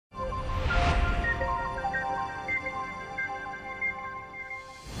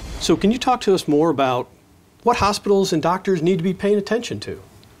So can you talk to us more about what hospitals and doctors need to be paying attention to?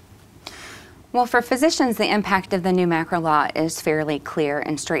 Well, for physicians, the impact of the new MACRA law is fairly clear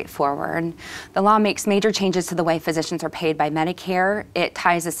and straightforward. The law makes major changes to the way physicians are paid by Medicare. It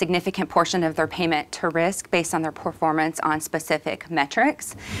ties a significant portion of their payment to risk based on their performance on specific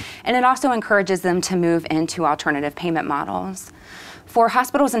metrics. And it also encourages them to move into alternative payment models. For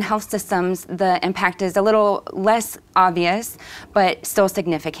hospitals and health systems, the impact is a little less obvious, but still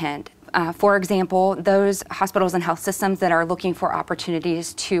significant. For example, those hospitals and health systems that are looking for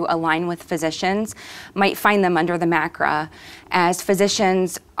opportunities to align with physicians might find them under the MACRA, as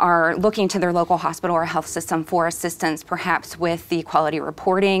physicians are looking to their local hospital or health system for assistance, perhaps with the quality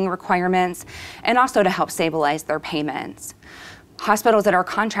reporting requirements, and also to help stabilize their payments. Hospitals that are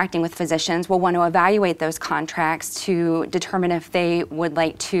contracting with physicians will want to evaluate those contracts to determine if they would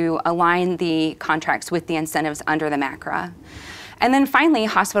like to align the contracts with the incentives under the MACRA. And then finally,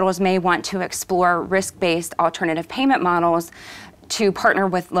 hospitals may want to explore risk-based alternative payment models to partner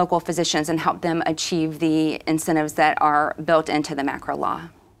with local physicians and help them achieve the incentives that are built into the MACRA law.